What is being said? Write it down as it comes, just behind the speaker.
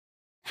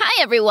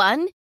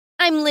everyone.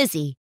 I'm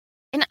Lizzie,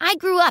 and I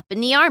grew up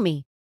in the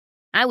Army.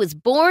 I was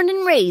born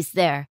and raised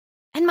there,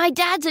 and my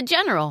dad's a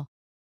general.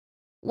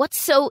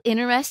 What's so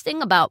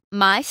interesting about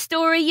my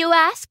story, you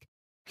ask?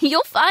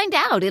 You'll find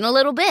out in a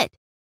little bit.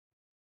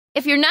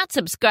 If you're not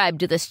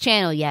subscribed to this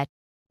channel yet,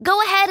 go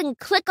ahead and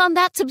click on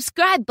that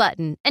subscribe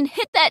button and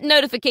hit that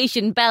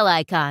notification bell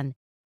icon.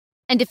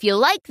 And if you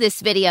like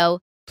this video,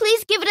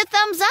 please give it a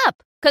thumbs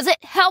up, because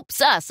it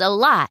helps us a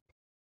lot.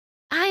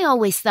 I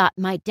always thought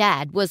my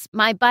dad was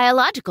my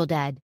biological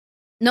dad.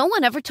 No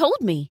one ever told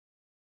me.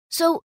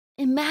 So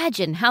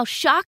imagine how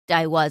shocked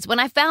I was when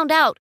I found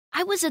out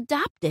I was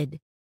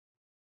adopted.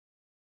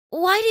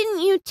 Why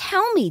didn't you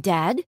tell me,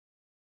 Dad?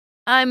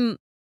 I'm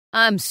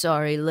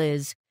sorry,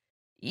 Liz.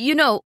 You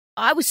know,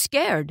 I was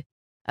scared.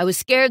 I was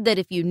scared that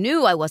if you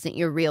knew I wasn't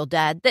your real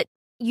dad, that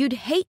you'd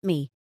hate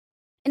me,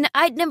 and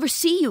I'd never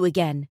see you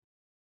again.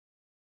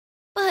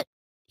 But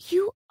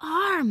you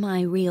are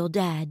my real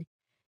dad.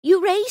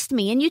 You raised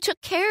me and you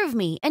took care of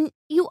me, and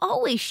you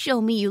always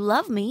show me you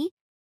love me.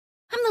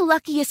 I'm the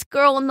luckiest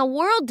girl in the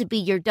world to be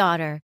your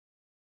daughter.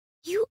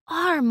 You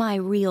are my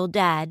real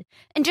dad,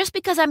 and just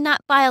because I'm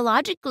not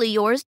biologically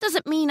yours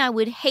doesn't mean I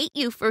would hate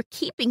you for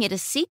keeping it a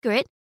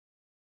secret.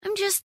 I'm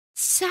just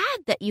sad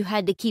that you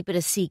had to keep it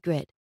a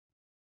secret.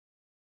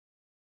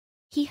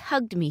 He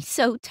hugged me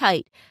so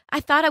tight,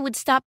 I thought I would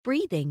stop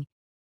breathing.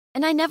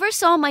 And I never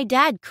saw my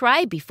dad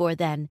cry before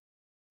then,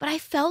 but I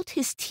felt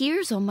his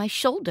tears on my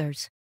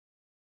shoulders.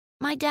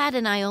 My dad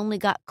and I only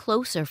got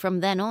closer from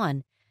then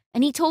on,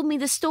 and he told me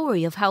the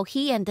story of how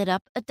he ended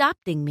up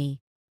adopting me.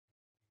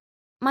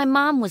 My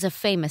mom was a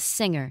famous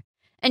singer,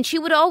 and she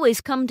would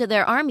always come to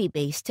their army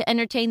base to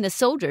entertain the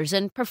soldiers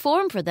and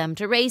perform for them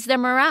to raise their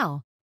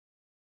morale.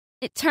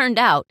 It turned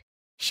out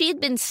she had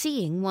been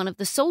seeing one of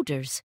the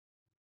soldiers,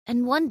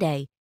 and one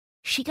day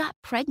she got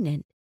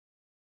pregnant.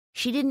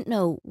 She didn't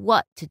know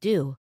what to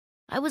do.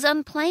 I was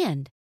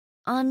unplanned,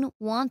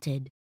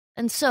 unwanted.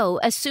 And so,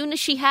 as soon as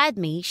she had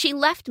me, she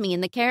left me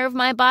in the care of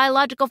my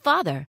biological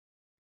father.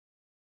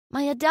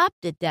 My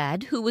adopted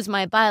dad, who was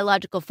my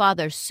biological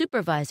father's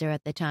supervisor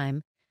at the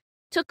time,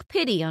 took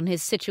pity on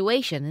his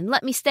situation and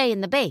let me stay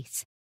in the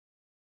base.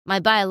 My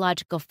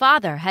biological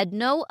father had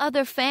no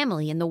other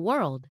family in the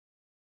world.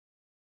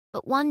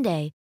 But one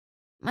day,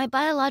 my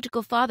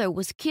biological father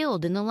was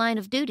killed in the line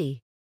of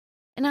duty,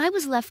 and I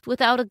was left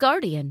without a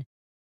guardian.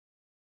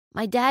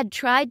 My dad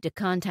tried to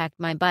contact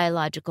my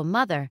biological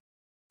mother,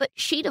 but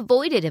she'd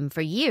avoided him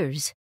for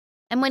years,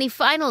 and when he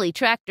finally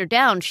tracked her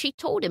down, she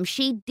told him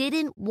she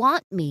didn't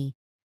want me,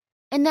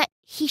 and that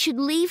he should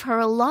leave her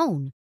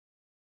alone.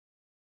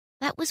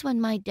 That was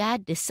when my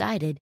dad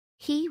decided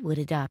he would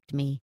adopt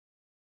me.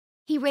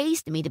 He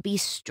raised me to be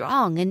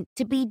strong and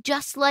to be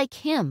just like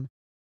him.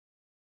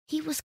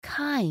 He was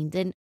kind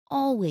and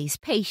always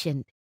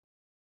patient.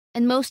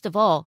 And most of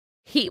all,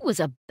 he was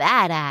a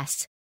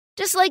badass.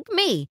 Just like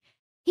me,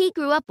 he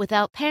grew up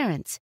without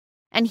parents.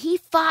 And he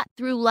fought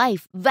through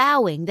life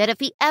vowing that if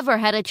he ever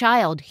had a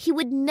child, he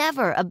would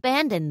never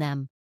abandon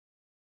them.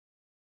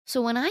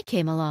 So when I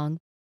came along,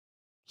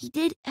 he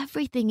did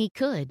everything he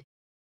could.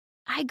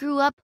 I grew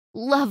up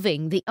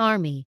loving the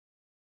Army.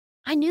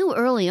 I knew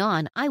early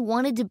on I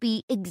wanted to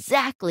be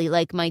exactly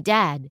like my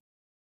dad.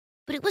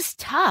 But it was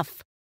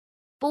tough.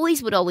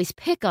 Boys would always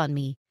pick on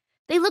me.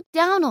 They looked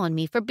down on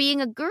me for being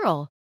a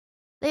girl.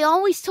 They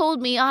always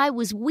told me I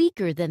was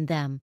weaker than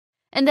them,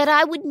 and that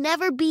I would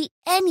never be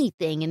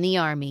anything in the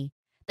Army,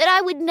 that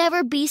I would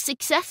never be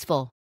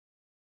successful.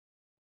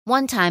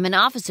 One time, an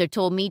officer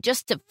told me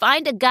just to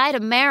find a guy to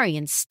marry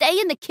and stay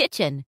in the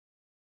kitchen.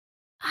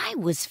 I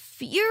was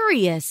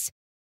furious.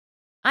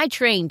 I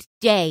trained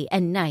day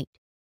and night.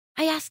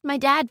 I asked my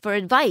dad for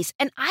advice,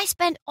 and I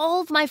spent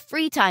all of my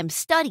free time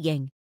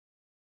studying.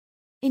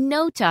 In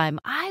no time,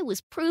 I was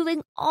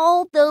proving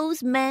all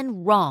those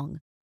men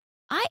wrong.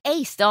 I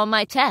aced all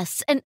my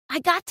tests, and I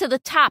got to the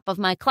top of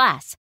my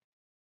class.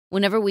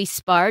 Whenever we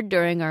sparred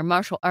during our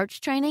martial arts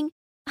training,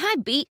 I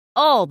beat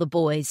all the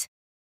boys.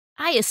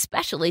 I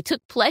especially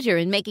took pleasure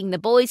in making the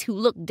boys who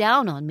looked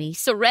down on me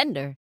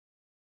surrender.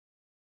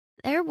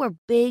 There were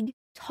big,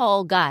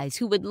 tall guys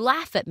who would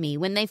laugh at me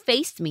when they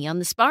faced me on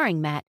the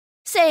sparring mat,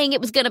 saying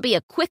it was going to be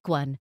a quick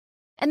one,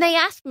 and they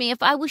asked me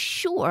if I was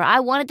sure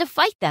I wanted to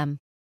fight them.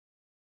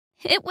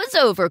 It was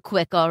over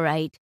quick, all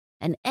right,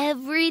 and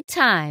every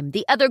time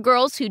the other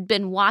girls who'd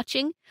been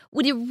watching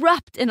would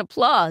erupt in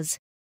applause.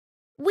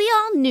 We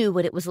all knew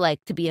what it was like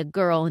to be a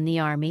girl in the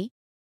Army.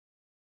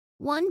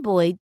 One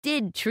boy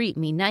did treat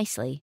me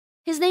nicely.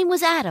 His name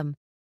was Adam,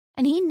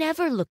 and he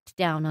never looked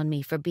down on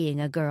me for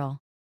being a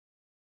girl.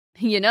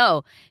 You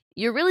know,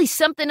 you're really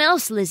something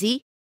else,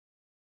 Lizzie.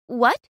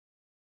 What?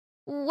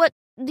 What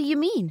do you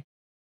mean?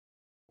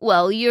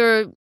 Well,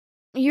 you're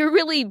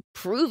really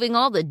proving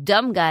all the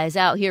dumb guys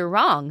out here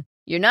wrong.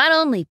 You're not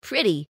only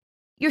pretty,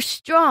 you're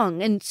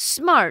strong and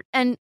smart,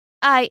 and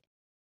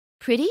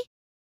Pretty?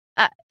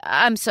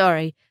 I'm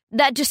sorry.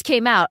 That just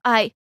came out.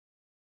 I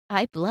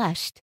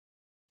blushed.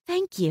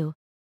 Thank you.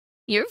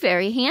 You're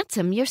very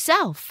handsome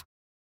yourself.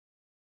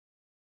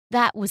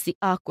 That was the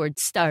awkward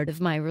start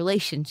of my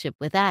relationship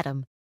with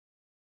Adam.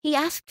 He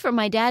asked for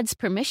my dad's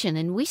permission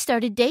and we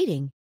started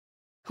dating.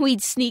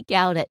 We'd sneak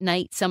out at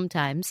night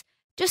sometimes,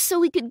 just so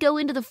we could go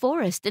into the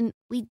forest and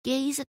we'd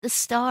gaze at the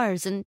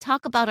stars and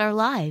talk about our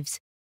lives.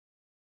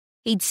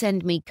 He'd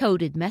send me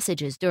coded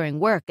messages during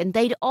work and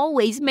they'd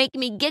always make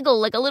me giggle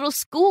like a little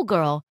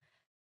schoolgirl.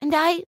 And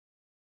I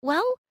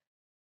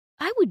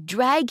would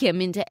drag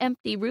him into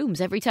empty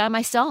rooms every time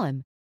I saw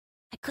him.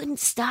 I couldn't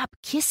stop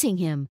kissing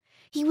him.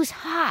 He was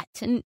hot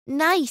and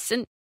nice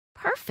and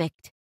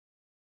perfect.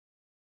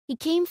 He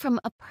came from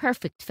a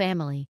perfect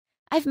family.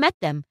 I've met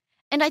them,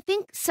 and I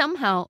think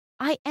somehow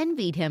I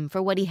envied him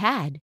for what he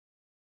had.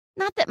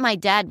 Not that my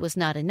dad was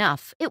not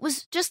enough. It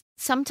was just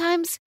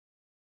sometimes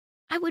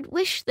I would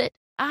wish that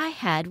I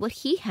had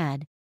what he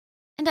had.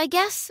 And I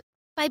guess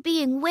by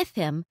being with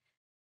him,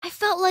 I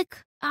felt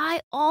like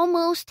I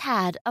almost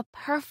had a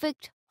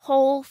perfect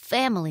whole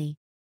family.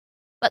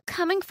 But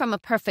coming from a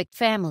perfect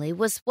family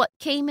was what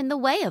came in the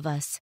way of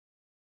us.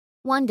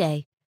 One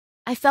day,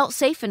 I felt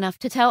safe enough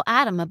to tell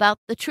Adam about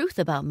the truth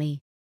about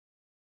me.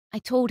 I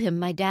told him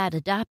my dad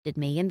adopted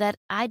me and that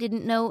I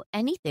didn't know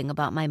anything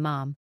about my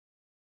mom.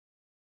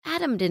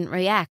 Adam didn't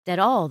react at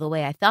all the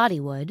way I thought he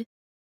would.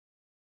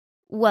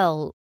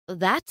 "Well,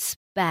 that's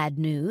bad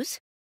news."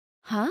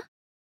 "Huh?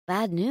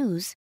 Bad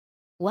news?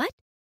 What?"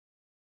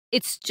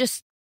 "It's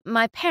just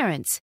my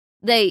parents.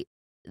 They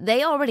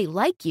already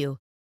like you.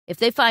 If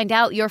they find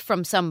out you're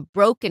from some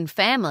broken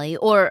family,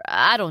 or,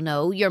 I don't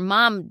know, your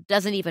mom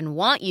doesn't even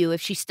want you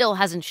if she still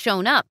hasn't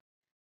shown up,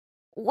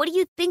 what do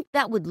you think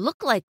that would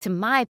look like to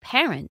my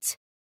parents?"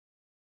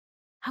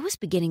 I was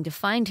beginning to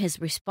find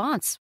his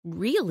response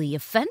really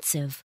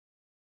offensive.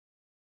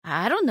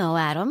 "I don't know,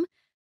 Adam.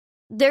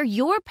 They're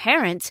your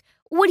parents.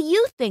 What do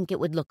you think it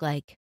would look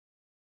like?"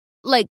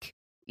 "Like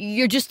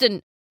you're just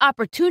an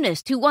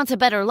opportunist who wants a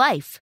better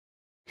life."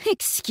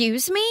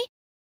 "Excuse me?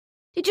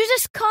 Did you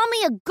just call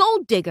me a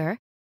gold digger?"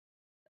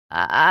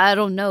 I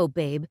don't know,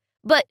 babe,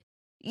 but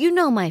you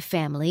know my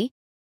family.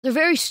 They're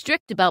very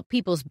strict about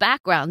people's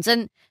backgrounds,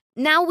 and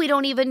now we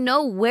don't even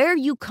know where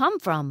you come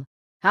from.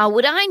 How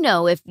would I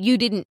know if you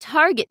didn't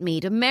target me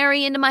to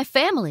marry into my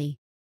family?"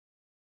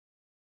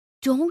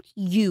 "Don't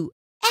you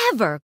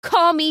ever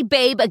call me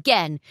babe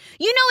again.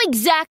 You know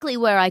exactly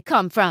where I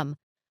come from.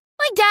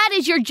 My dad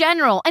is your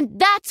general, and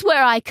that's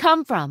where I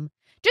come from.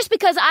 Just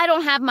because I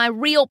don't have my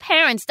real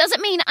parents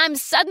doesn't mean I'm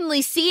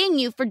suddenly seeing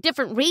you for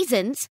different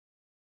reasons.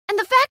 And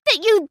the fact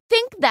that you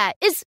think that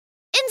is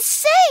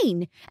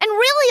insane and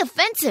really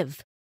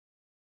offensive."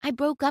 I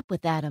broke up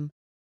with Adam.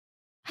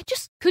 I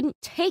just couldn't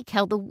take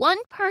how the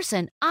one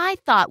person I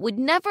thought would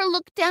never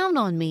look down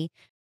on me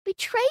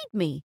betrayed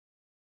me,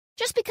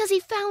 just because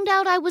he found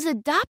out I was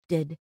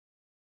adopted.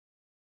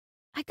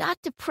 I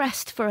got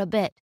depressed for a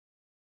bit,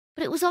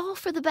 but it was all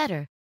for the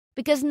better,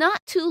 because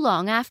not too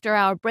long after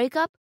our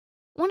breakup,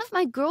 one of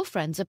my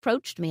girlfriends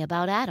approached me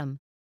about Adam.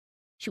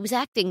 She was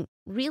acting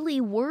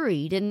really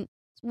worried and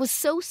was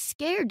so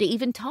scared to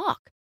even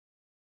talk.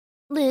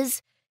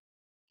 "Liz,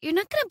 you're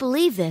not going to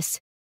believe this.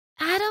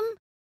 Adam,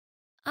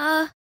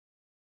 I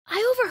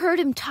overheard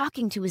him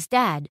talking to his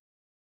dad."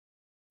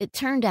 It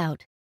turned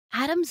out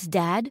Adam's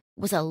dad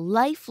was a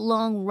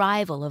lifelong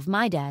rival of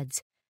my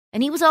dad's,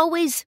 and he was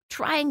always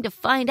trying to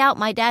find out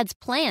my dad's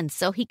plans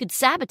so he could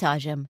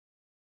sabotage him.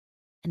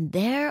 And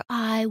there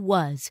I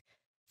was,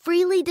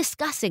 freely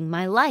discussing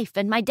my life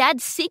and my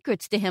dad's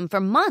secrets to him for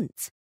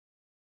months.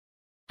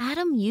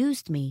 Adam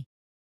used me,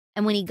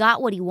 and when he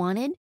got what he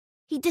wanted,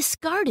 he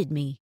discarded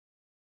me.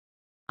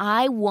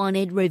 I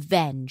wanted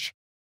revenge,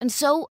 and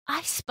so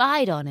I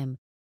spied on him.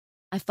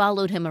 I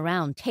followed him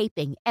around,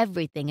 taping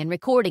everything and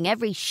recording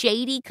every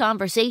shady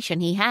conversation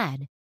he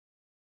had.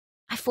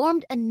 I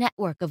formed a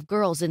network of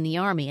girls in the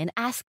army and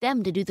asked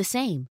them to do the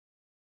same.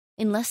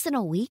 In less than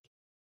a week,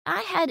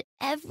 I had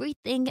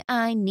everything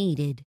I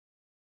needed.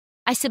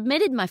 I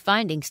submitted my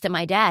findings to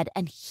my dad,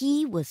 and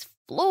he was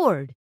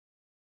floored.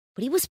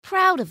 But he was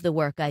proud of the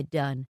work I'd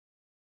done.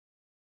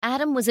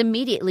 Adam was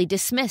immediately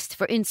dismissed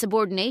for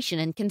insubordination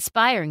and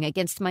conspiring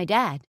against my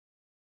dad.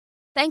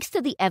 Thanks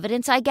to the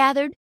evidence I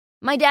gathered,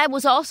 my dad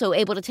was also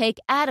able to take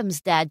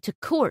Adam's dad to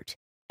court,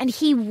 and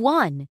he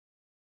won.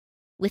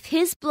 With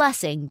his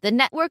blessing, the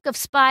network of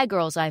spy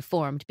girls I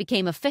formed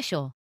became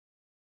official.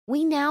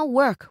 We now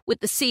work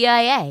with the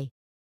CIA.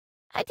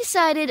 I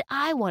decided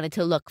I wanted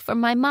to look for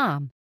my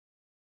mom.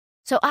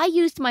 So I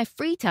used my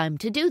free time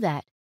to do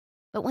that.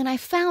 But when I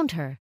found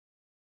her,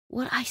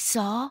 what I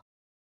saw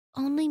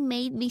only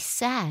made me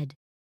sad.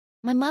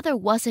 My mother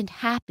wasn't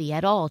happy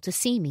at all to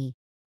see me.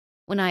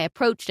 When I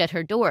approached at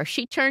her door,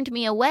 she turned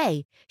me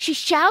away. She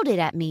shouted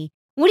at me,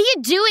 "What are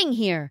you doing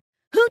here?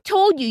 Who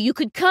told you you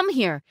could come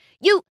here?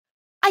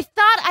 I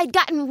thought I'd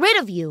gotten rid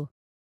of you."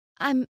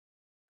 I'm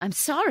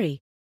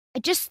sorry.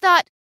 You just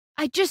thought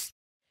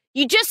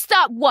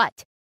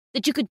what?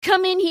 That you could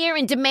come in here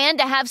and demand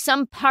to have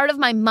some part of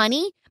my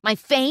money, my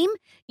fame?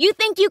 You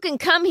think you can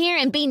come here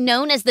and be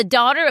known as the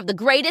daughter of the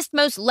greatest,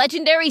 most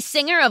legendary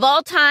singer of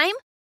all time?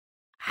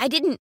 I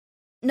didn't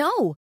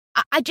know.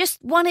 I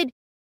just wanted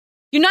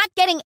You're not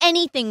getting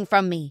anything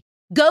from me.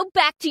 Go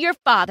back to your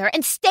father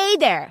and stay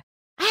there.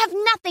 I have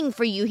nothing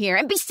for you here,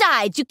 and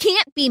besides, you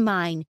can't be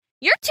mine.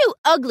 You're too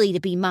ugly to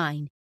be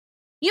mine.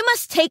 You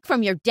must take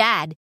from your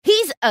dad.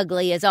 He's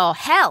ugly as all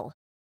hell.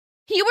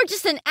 You were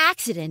just an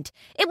accident.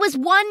 It was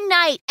one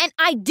night, and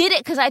I did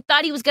it because I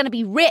thought he was going to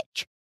be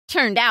rich.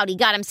 Turned out he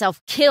got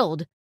himself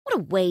killed. What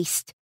a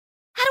waste.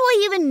 How do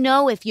I even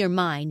know if you're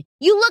mine?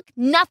 You look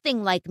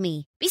nothing like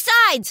me.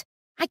 Besides,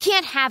 I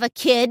can't have a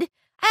kid.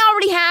 I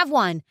already have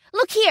one.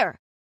 Look here.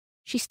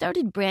 She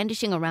started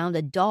brandishing around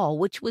a doll,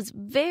 which was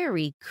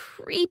very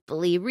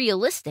creepily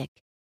realistic.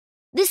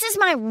 This is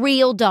my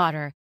real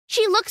daughter.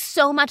 She looks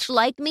so much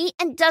like me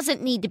and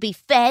doesn't need to be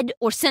fed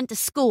or sent to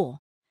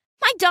school.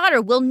 My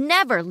daughter will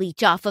never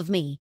leech off of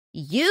me.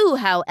 You,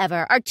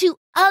 however, are too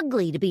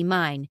ugly to be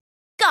mine.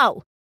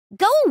 Go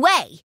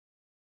away.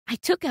 I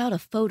took out a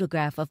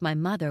photograph of my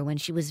mother when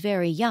she was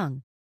very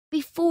young,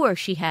 before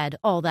she had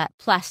all that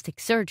plastic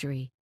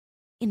surgery.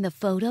 In the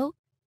photo,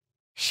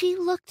 she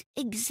looked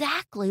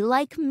exactly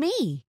like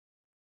me.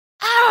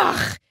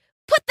 Ugh!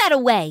 Put that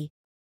away!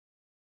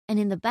 And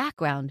in the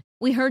background,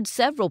 we heard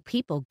several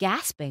people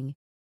gasping.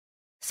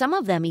 Some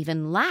of them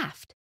even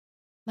laughed.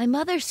 My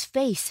mother's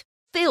face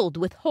filled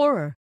with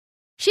horror.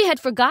 She had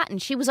forgotten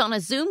she was on a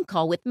Zoom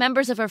call with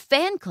members of her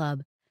fan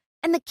club,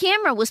 and the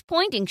camera was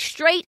pointing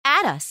straight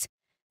at us.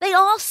 They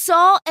all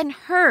saw and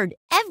heard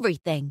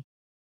everything.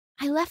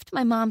 I left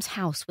my mom's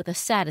house with a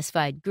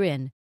satisfied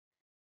grin.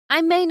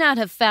 I may not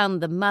have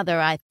found the mother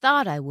I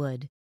thought I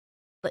would,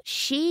 but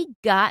she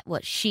got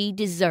what she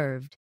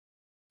deserved,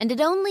 and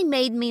it only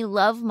made me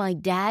love my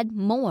dad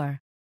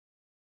more.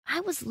 I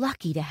was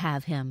lucky to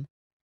have him.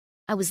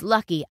 I was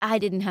lucky I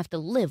didn't have to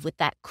live with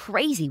that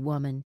crazy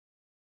woman.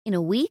 In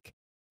a week,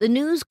 the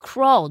news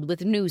crawled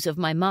with news of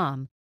my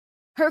mom.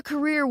 Her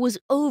career was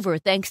over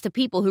thanks to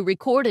people who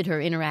recorded her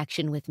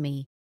interaction with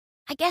me.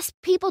 I guess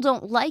people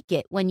don't like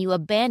it when you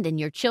abandon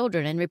your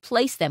children and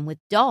replace them with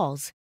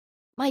dolls.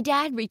 My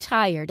dad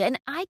retired, and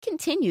I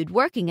continued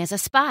working as a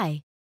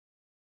spy.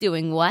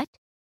 Doing what?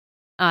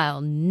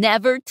 I'll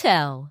never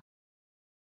tell.